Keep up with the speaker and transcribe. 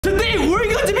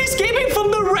escaping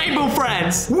from the Rainbow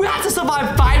Friends. We have to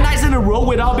survive 5 nights in a row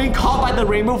without being caught by the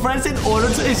Rainbow Friends in order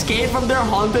to escape from their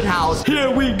haunted house. Here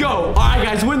we go. All right,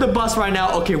 guys, we're in the bus right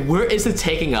now. Okay, where is it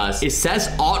taking us? It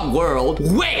says Odd World.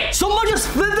 Wait, someone just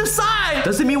flipped the side.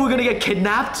 Does it mean we're gonna get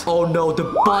kidnapped? Oh no, the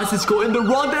bus is going in the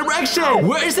wrong direction.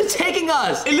 Where is it taking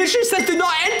us? It literally says do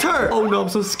not enter. Oh no, I'm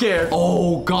so scared.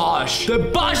 Oh gosh, the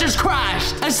bus just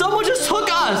crashed and someone just took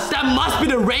us. That must be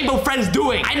the Rainbow Friends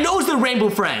doing. I know it's the Rainbow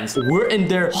Friends. We're in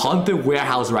their haunted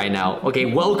warehouse right now. Okay,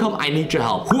 welcome. I need your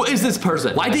help. Who is this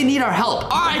person? Why do they need our help?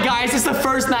 All right, guys, it's the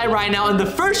first night right now, and the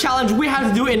first challenge we have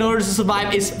to do in order to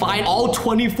survive is find all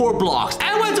 24 blocks.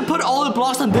 And we have to put all the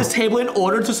blocks on this table in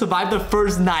order to survive the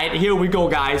first night. Here we go,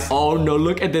 guys. Oh no,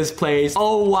 look at this place.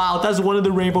 Oh wow, that's one of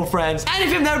the Rainbow Friends. And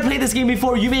if you've never played this game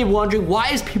before, you may be wondering why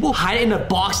is people hiding in a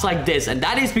box like this? And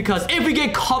that is because if we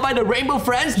get caught by the Rainbow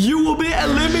Friends, you will be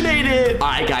eliminated. All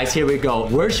right, guys, here we go.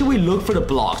 Where should we look for the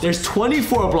blocks? There's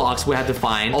 24 blocks we have to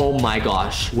find. Oh my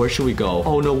gosh, where should we go?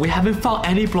 Oh no, we haven't found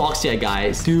any blocks yet,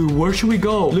 guys. Dude, where should we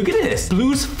go? Look at this.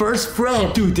 Blue's first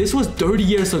friend. Dude, this was 30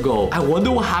 years ago. I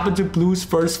wonder what happened to Blue's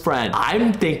first friend.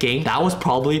 I'm thinking that was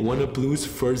probably one of Blue's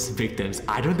first victims.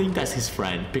 I don't think that's his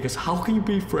friend, because how can you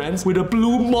be friends with a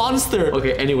blue monster?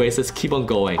 Okay, anyways, let's keep on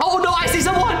going. Oh no, I see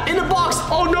someone in the box.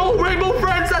 Oh no, Rainbow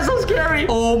Friends, that's so scary.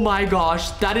 Oh my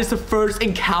gosh, that is the first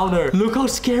encounter. Look how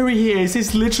scary he is.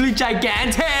 He's literally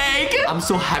gigantic. I'm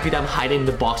so happy that I'm hiding in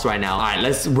the box right now. All right,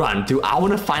 let's run. Dude, I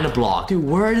want to find a block. Dude,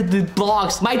 where are the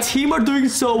blocks? My team are doing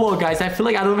so well, guys. I feel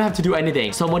like I don't even have to do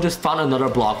anything. Someone just found another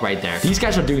block right there. These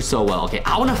guys are doing so well. Okay,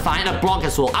 I want to find a block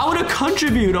as well. I want to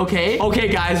contribute, okay? Okay,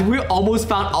 guys, we almost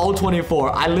found all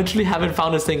 24. I literally haven't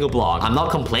found a single block. I'm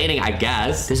not complaining, I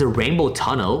guess. There's a rainbow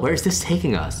tunnel. Where is this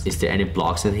taking us? Is there any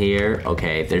blocks in here?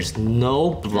 Okay, there's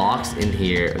no blocks in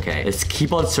here. Okay, let's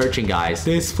keep on searching, guys.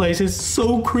 This place is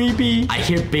so creepy. I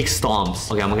hear big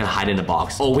stomps. Okay, I'm gonna hide in the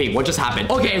box. Oh, wait, what just happened?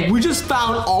 Okay, we just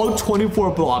found all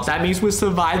 24 blocks. That means we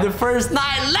survived the first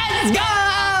night. Let's go!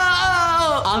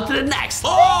 On to the next.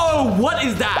 Oh, what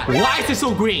is that? Why is it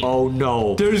so green? Oh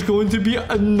no, there's going to be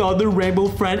another Rainbow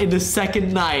Friend in the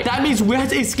second night. That means we have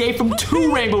to escape from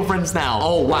 2 Rainbow Friends now.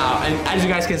 Oh wow, and as you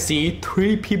guys can see,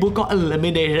 3 people got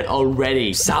eliminated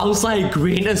already. Sounds like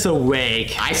Green is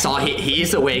awake. I saw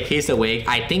he's awake. He's awake.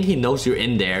 I think he knows you're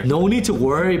in there. No need to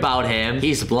worry about him.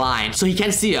 He's blind, so he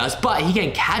can't see us, but he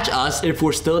can catch us if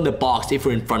we're still in the box, if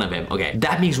we're in front of him. Okay,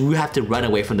 that means we have to run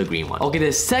away from the green one. Okay,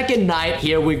 the second night,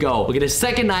 here we go. Okay, the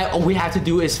second night, all we have to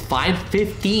do is find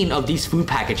 15 of these food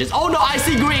packages. Oh no, I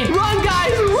see Green. Run,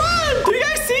 guys, run! Do you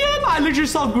guys see him? I literally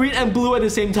saw Green and Blue at the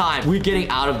same time. We're getting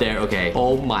out of there. Okay.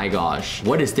 Oh my gosh.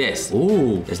 What is this?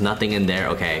 Ooh, there's nothing in there.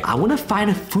 Okay. I want to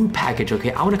find a food package.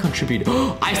 Okay. I want to contribute.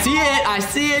 I see it. I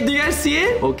see it. Do you guys see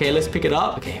it? Okay, let's pick it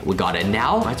up. Okay, we got it.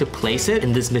 Now I have to place it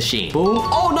in this machine. Boom.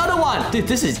 Oh, another one. Dude,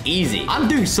 this is easy. I'm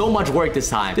doing so much work this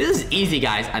time. This is easy,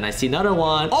 guys. And I see another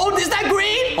one. Oh, is that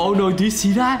Green? Oh no, do you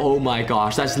see that? Oh my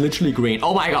gosh, that's literally Green.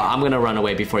 Oh my god, I'm gonna run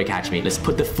away before he catch me. Let's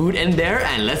put the food in there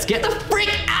and let's get the freak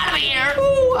out of here.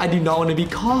 Ooh, I do not want to be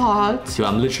caught. So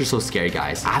I'm literally so scared,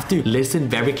 guys. I have to listen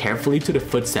very carefully to the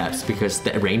footsteps because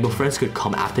the Rainbow Friends could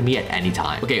come after me at any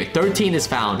time. Okay, 13 is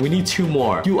found. We need 2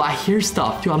 more. Dude, I hear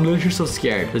stuff. Dude, I'm literally so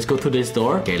scared. Let's go through this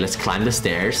door. Okay, let's climb the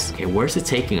stairs. Okay, where's it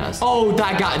taking us? Oh,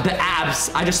 that guy, the abs.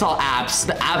 I just saw abs.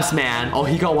 The abs man. Oh,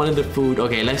 he got one of the food.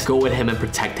 Okay, let's go with him and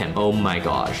protect him. Oh my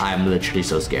gosh. I'm literally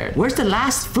so scared. Where's the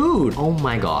last food? Oh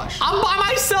my gosh. I'm by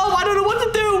myself. I don't know what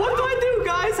to do. What do I do,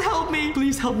 guys? Help me.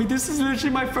 Please help me. This is literally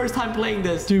my first time playing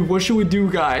this. Dude, what should we do,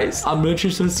 guys? I'm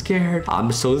literally so scared.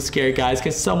 I'm so scared, guys.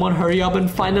 Can someone hurry up and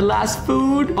find the last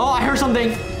food? Oh, I heard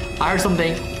something. I heard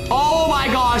something. Oh my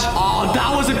gosh. Oh,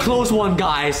 that was a close one,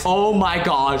 guys. Oh my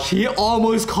gosh. He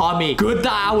almost caught me. Good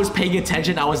that I was paying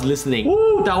attention. I was listening.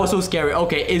 Ooh, that was so scary.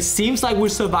 Okay, it seems like we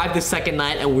survived the second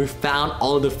night and we found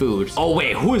all the food. Oh,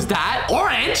 wait. Who is that?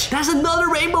 Orange? That's another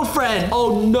Rainbow Friend.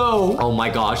 Oh, no. Oh my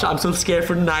gosh. I'm so scared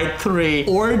for night 3.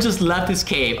 Orange just left his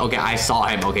cave. Okay, I saw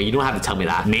him. Okay, you don't have to tell me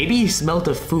that. Maybe he smelled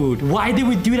the food. Why did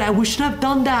we do that? We should have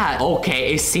done that.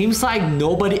 Okay, it seems like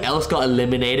nobody else got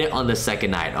eliminated on the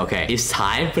second night. Okay, it's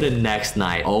time for the next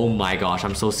night. Oh my gosh,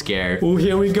 I'm so scared. Oh,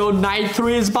 here we go. Night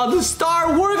 3 is about to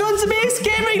start. We're going to be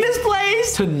escaping this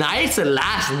place. Tonight's the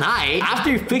last night.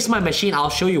 After you fix my machine, I'll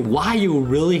show you why you're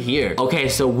really here. Okay,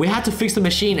 so we have to fix the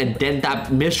machine and then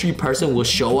that mystery person will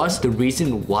show us the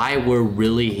reason why we're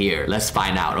really here. Let's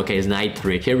find out. Okay, it's night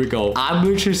 3. Here we go. I'm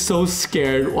literally so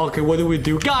scared. Okay, what do we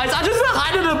do? Guys, I just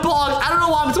hide in the box. I don't know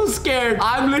why I'm so scared.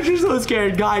 I'm literally so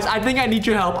scared. Guys, I think I need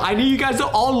your help. I need you guys to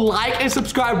all like and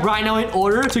subscribe right now in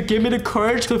order to give me the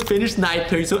courage to finish night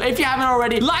 3. So if you haven't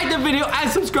already, like the video and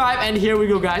subscribe. And here we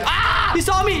go, guys. Ah! He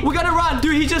saw me. We gotta run.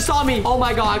 Dude, he just saw me. Oh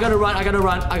my god, I gotta run. I gotta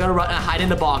run and hide in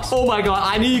the box. Oh my god,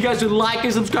 I need you guys to like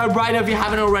and subscribe right now if you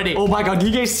haven't already. Oh my god, do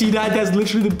you guys see that? That's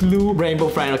literally the blue rainbow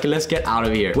friend. Okay, let's get out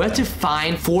of here. We have to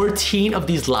find 14 of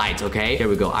these lights, okay? Here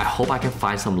we go. I hope I can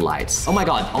find some lights. Oh my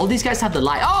god, all these guys have the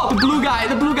light. Oh, the blue guy.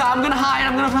 I'm gonna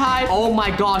hide. Oh my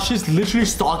gosh, he's literally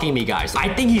stalking me, guys.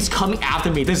 I think he's coming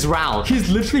after me this round. He's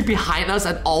literally behind us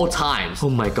at all times. Oh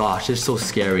my gosh, it's so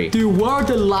scary. Dude, where are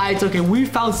the lights? Okay, we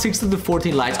found 6 of the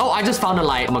 14 lights. Oh, I just found a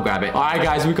light. I'm gonna grab it. All right,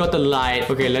 guys, we got the light.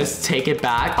 Okay, let's take it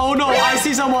back. Oh no, I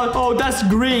see someone. Oh, that's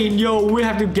green. Yo, we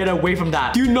have to get away from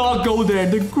that. Do not go there.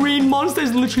 The green monster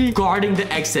is literally guarding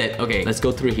the exit. Okay, let's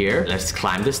go through here. Let's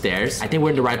climb the stairs. I think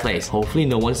we're in the right place. Hopefully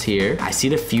no one's here. I see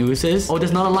the fuses. Oh,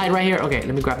 there's not a light right here. Okay,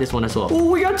 let me grab this one as well. Oh,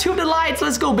 we got 2 of the lights.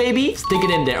 Let's go, baby. Stick it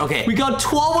in there. Okay, we got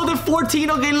 12 of the 14.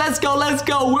 Okay, let's go.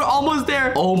 We're almost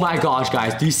there. Oh my gosh,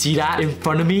 guys. Do you see that? In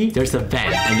front of me, there's a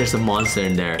vent and there's a monster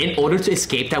in there. In order to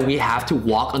escape that, we have to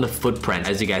walk on the footprint,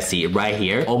 as you guys see right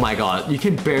here. Oh my god, you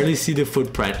can barely see the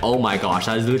footprint. Oh my gosh,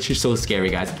 that is literally so scary,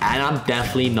 guys. And I'm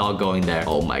definitely not going there.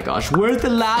 Oh my gosh, where's the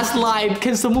last light?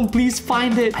 Can someone please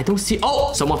find it? I don't see.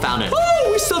 Oh, someone found it. Oh,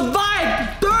 we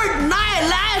survived. 3rd night.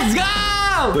 Let's go.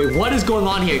 Wait, what is going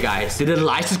on here, guys? Did the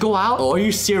lights just go out? Oh, are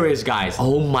you serious, guys?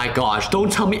 Oh my gosh,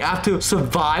 don't tell me I have to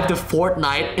survive the 4th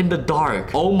night in the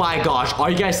dark. Oh my gosh, are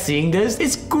you guys seeing this?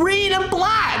 It's green and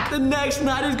black. The next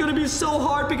night is gonna be so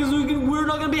hard because we're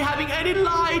not gonna be having any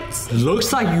lights.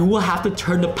 Looks like you will have to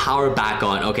turn the power back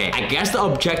on. Okay, I guess the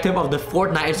objective of the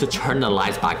 4th night is to turn the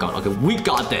lights back on. Okay, we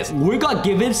got this. We got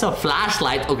given some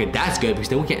flashlights. Okay, that's good because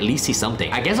then we can at least see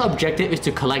something. I guess the objective is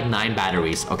to collect 9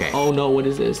 batteries. Okay. Oh no, what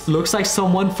is this? Looks like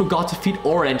someone forgot to feed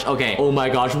Orange. Okay. Oh my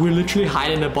gosh, we're literally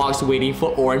hiding in the box waiting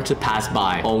for Orange to pass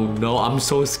by. Oh no, I'm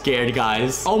so scared,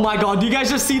 guys. Oh my god, do you guys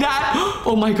just see that?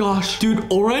 Oh my gosh. Dude,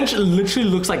 Orange literally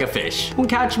looks like a fish. Don't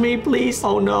catch me, please.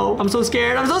 Oh no, I'm so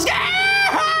scared. I'm so scared.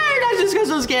 I just got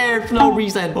so scared for no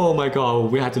reason. Oh my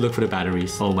god, we had to look for the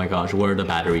batteries. Oh my gosh, where are the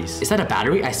batteries? Is that a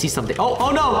battery? I see something.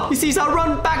 Oh no, he sees us.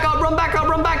 Run back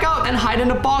out, and hide in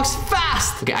the box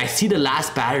fast. Okay, I see the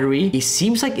last battery. It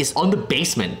seems like it's on the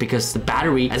basement because the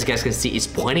battery, as you guys can see, is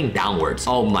pointing downwards.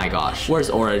 Oh my gosh, where's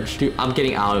Orange? Dude, I'm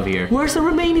getting out of here. Where's the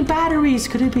remaining batteries?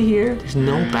 Could it be here? There's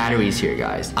no batteries here,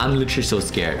 guys. I'm literally so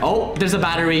scared. Oh, there's a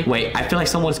battery. Wait, I feel like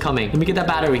someone's coming. Let me get that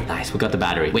battery. Nice, we got the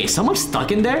battery. Wait, someone's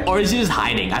stuck in there? Or is he just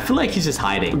hiding? I feel like he's just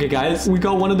hiding. Okay, guys, we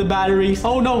got one of the batteries.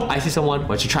 Oh no, I see someone. Why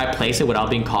don't you try to place it without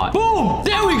being caught? Boom!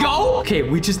 There we go! Okay,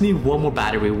 we just need one more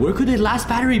battery. Where could the last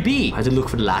battery be? I have to look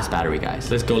for the last battery, guys.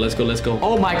 Let's go.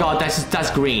 Oh my god,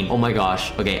 that's green. Oh my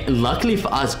gosh. Okay, luckily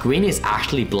for us, green is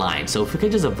actually blind. So if we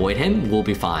can just avoid him, we'll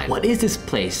be fine. What is this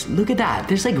place? Look at that.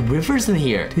 There's like rivers in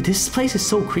here. Dude, this place is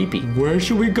so creepy. Where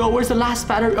should we go? Where's the last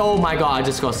battery? Oh my god, I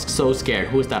just got so scared.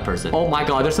 Who is that person? Oh my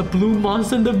god, there's a blue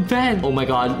monster in the vent. Oh my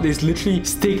god, it's literally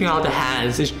sticking out the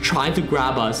hands. It's trying to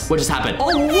grab us. What just happened?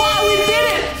 Oh wow, we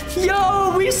did it!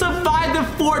 Yo, we survived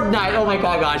the 4th night. Oh my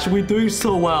god, gosh, we're doing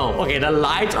so well. Okay, the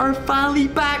lights are finally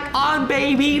back on,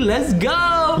 baby. Let's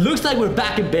go. Looks like we're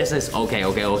back in business. Okay,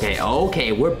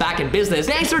 we're back in business.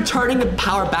 Thanks for turning the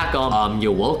power back on.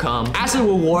 You're welcome. As a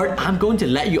reward, I'm going to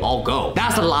let you all go.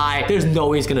 That's a lie. There's no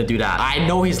way he's gonna do that. I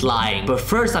know he's lying. But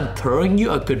first, I'm throwing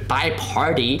you a goodbye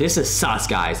party. This is sus,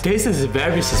 guys. This is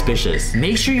very suspicious.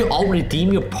 Make sure you all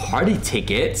redeem your party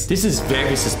tickets. This is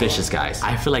very suspicious, guys.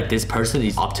 I feel like this person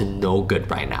is up to no good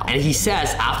right now. And he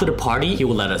says after the party, he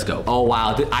will let us go. Oh,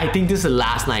 wow. I think this is the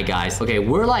last night, guys. Okay,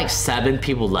 we're like 7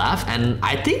 people left. And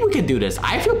I think we can do this.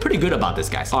 I feel pretty good about this,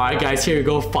 guys. All right, guys, here we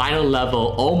go. Final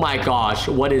level. Oh my gosh.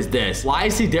 What is this? Why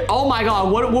is he there? Oh my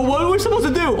god. What are we supposed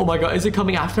to do? Oh my god. Is it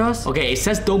coming after us? Okay, it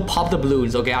says don't pop the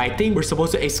balloons. Okay, I think we're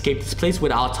supposed to escape this place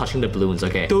without touching the balloons.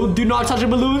 Okay. Do not touch the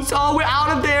balloons. Oh, we're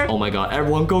out of there. Oh my god.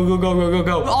 Everyone go.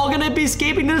 We're all gonna be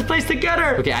escaping this place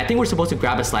together. Okay, I think we're supposed to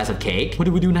grab a slice of cake. What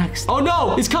do we do next? Oh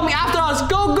no. It's coming after us.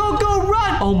 Go,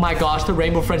 run. Oh my gosh. The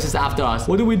Rainbow Friends is after us.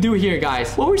 What do we do here,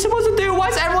 guys? What are we supposed to do? Why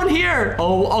is everyone here?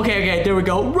 Oh, okay. There we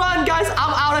go. Run, guys.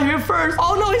 I'm out of here first.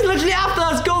 Oh no, he's literally after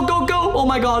us. Go. Oh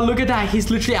my god, look at that. He's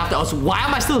literally after us. Why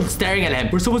am I still staring at him?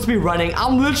 We're supposed to be running.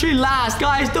 I'm literally last.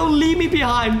 Guys, don't leave me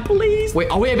behind, please.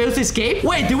 Wait, are we able to escape?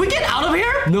 Wait, did we get out of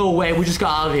here? No way, we just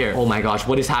got out of here. Oh my gosh,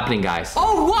 what is happening, guys?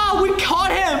 Oh wow, we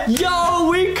caught him. Yo,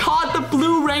 we caught the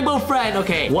blue rainbow friend.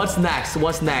 Okay, what's next?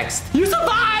 You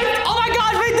survived. Oh my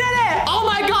gosh, we did it. Oh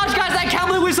my gosh, guys, I can't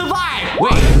believe we survived.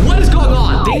 Wait, what is going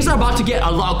on? Things are about to get a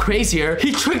lot crazier.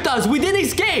 He tricked us. We didn't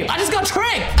escape. I just got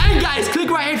tricked. And guys, click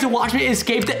right here to watch me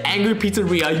escape the angry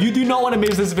pizzeria. You do not want to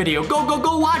miss this video. Go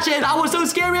watch it. That was so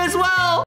scary as well.